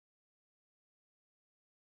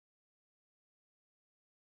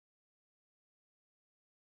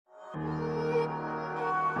And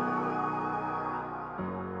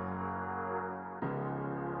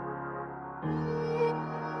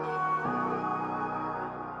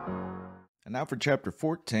now for chapter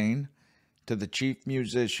 14, to the chief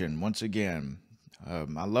musician. Once again, I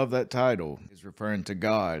love that title. He's referring to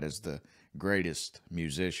God as the greatest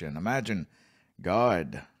musician. Imagine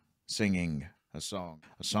God singing a song,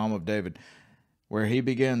 a psalm of David, where he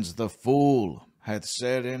begins, "The fool hath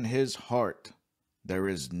said in his heart, there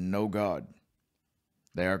is no God.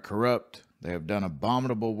 They are corrupt. They have done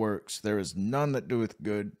abominable works. There is none that doeth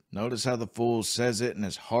good." Notice how the fool says it in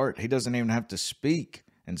his heart. He doesn't even have to speak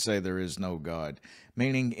and say there is no God,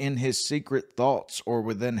 meaning in his secret thoughts or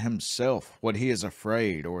within himself, what he is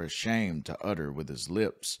afraid or ashamed to utter with his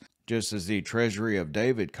lips. Just as the Treasury of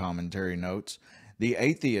David commentary notes, the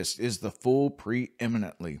atheist is the fool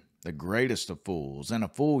preeminently, the greatest of fools, and a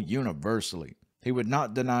fool universally. He would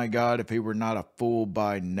not deny God if he were not a fool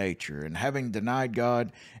by nature, and having denied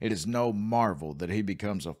God, it is no marvel that he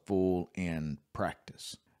becomes a fool in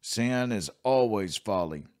practice. Sin is always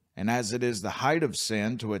folly, and as it is the height of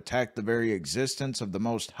sin to attack the very existence of the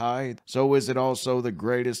Most High, so is it also the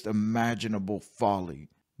greatest imaginable folly.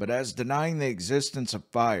 But as denying the existence of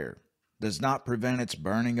fire does not prevent its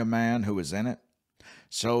burning a man who is in it,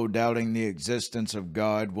 so doubting the existence of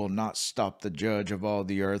God will not stop the judge of all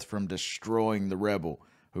the earth from destroying the rebel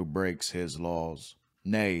who breaks his laws.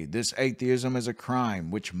 Nay, this atheism is a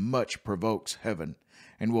crime which much provokes heaven,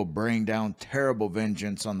 and will bring down terrible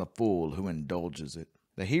vengeance on the fool who indulges it.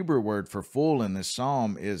 The Hebrew word for fool in this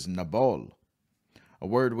psalm is nabal, a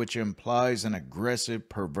word which implies an aggressive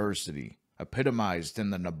perversity, epitomized in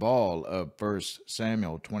the Nabal of 1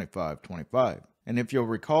 Samuel 25:25. And if you'll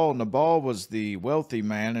recall, Nabal was the wealthy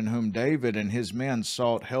man in whom David and his men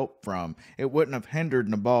sought help from. It wouldn't have hindered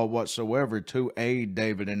Nabal whatsoever to aid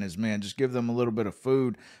David and his men. Just give them a little bit of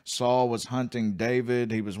food. Saul was hunting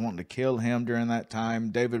David. He was wanting to kill him during that time.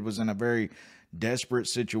 David was in a very desperate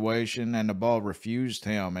situation, and Nabal refused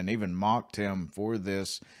him and even mocked him for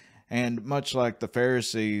this. And much like the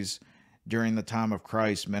Pharisees during the time of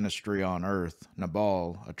Christ's ministry on earth,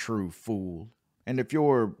 Nabal, a true fool. And if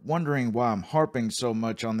you're wondering why I'm harping so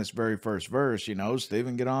much on this very first verse,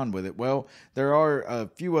 Stephen, get on with it. Well, there are a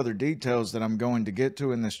few other details that I'm going to get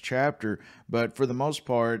to in this chapter, but for the most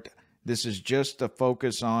part, this is just a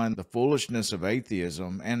focus on the foolishness of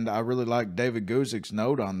atheism, and I really like David Guzik's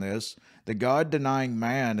note on this. The God-denying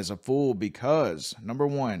man is a fool because, number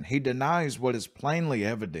one, he denies what is plainly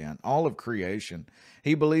evident, all of creation.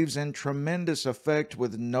 He believes in tremendous effect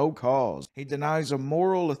with no cause. He denies a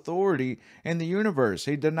moral authority in the universe.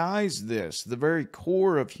 He denies this, the very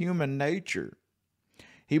core of human nature.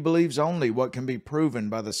 He believes only what can be proven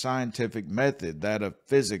by the scientific method, that of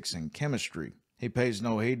physics and chemistry. He pays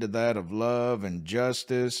no heed to that of love and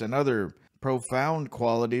justice and other profound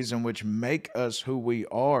qualities in which make us who we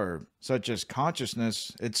are, such as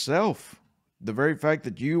consciousness itself. The very fact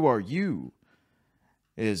that you are you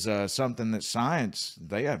is something that science,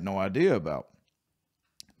 they have no idea about.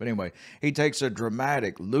 But anyway, he takes a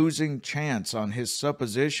dramatic losing chance on his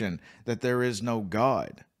supposition that there is no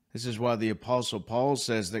God. This is why the Apostle Paul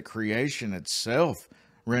says that creation itself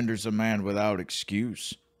renders a man without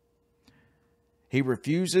excuse. He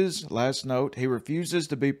refuses, last note, he refuses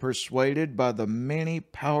to be persuaded by the many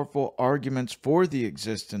powerful arguments for the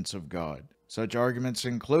existence of God. Such arguments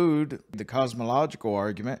include the cosmological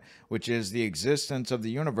argument, which is the existence of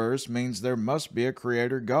the universe means there must be a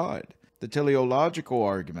creator God. The teleological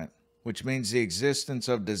argument, which means the existence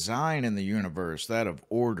of design in the universe, that of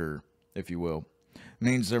order, if you will,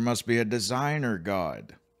 means there must be a designer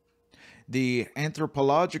God. The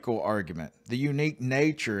anthropological argument, the unique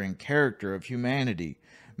nature and character of humanity,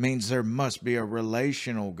 means there must be a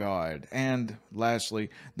relational God. And lastly,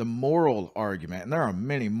 the moral argument, and there are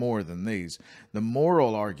many more than these. The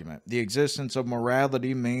moral argument, the existence of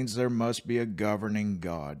morality, means there must be a governing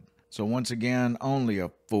God. So once again, only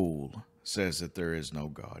a fool says that there is no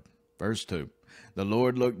God. Verse 2. The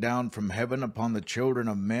Lord looked down from heaven upon the children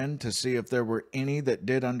of men to see if there were any that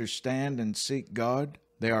did understand and seek God.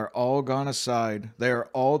 They are all gone aside. They are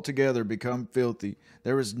altogether become filthy.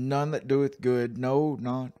 There is none that doeth good, no,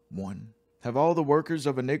 not one. Have all the workers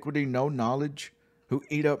of iniquity no knowledge, who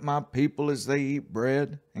eat up my people as they eat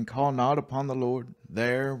bread, and call not upon the Lord?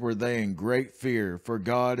 There were they in great fear, for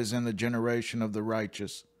God is in the generation of the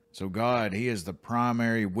righteous. So God, He is the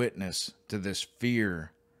primary witness to this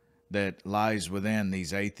fear that lies within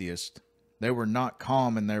these atheists. They were not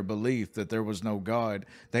calm in their belief that there was no God.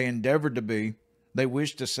 They endeavored to be. They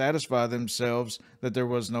wished to satisfy themselves that there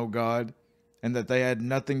was no God and that they had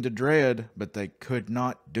nothing to dread, but they could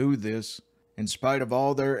not do this. In spite of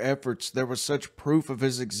all their efforts, there was such proof of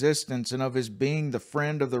his existence and of his being the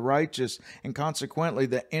friend of the righteous, and consequently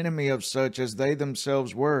the enemy of such as they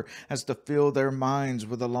themselves were, as to fill their minds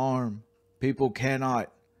with alarm. People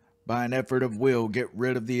cannot, by an effort of will, get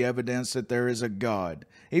rid of the evidence that there is a God.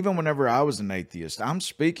 Even whenever I was an atheist, I'm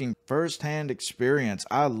speaking first-hand experience.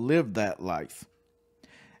 I lived that life.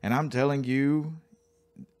 And I'm telling you,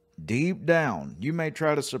 deep down, you may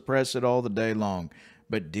try to suppress it all the day long,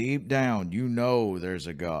 but deep down, you know there's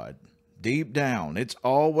a God. Deep down, it's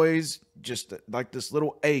always just like this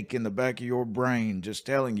little ache in the back of your brain just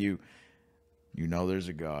telling you, you know there's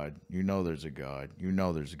a God, you know there's a God, you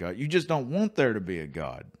know there's a God. You just don't want there to be a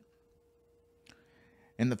God.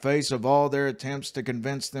 In the face of all their attempts to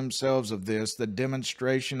convince themselves of this, the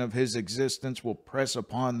demonstration of his existence will press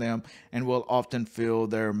upon them and will often fill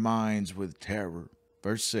their minds with terror.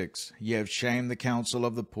 Verse 6, ye have shamed the counsel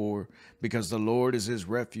of the poor, because the Lord is his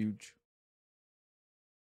refuge.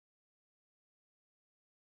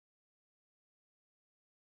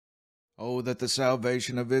 Oh, that the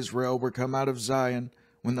salvation of Israel were come out of Zion.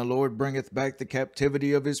 When the Lord bringeth back the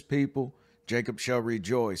captivity of his people, Jacob shall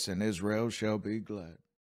rejoice, and Israel shall be glad.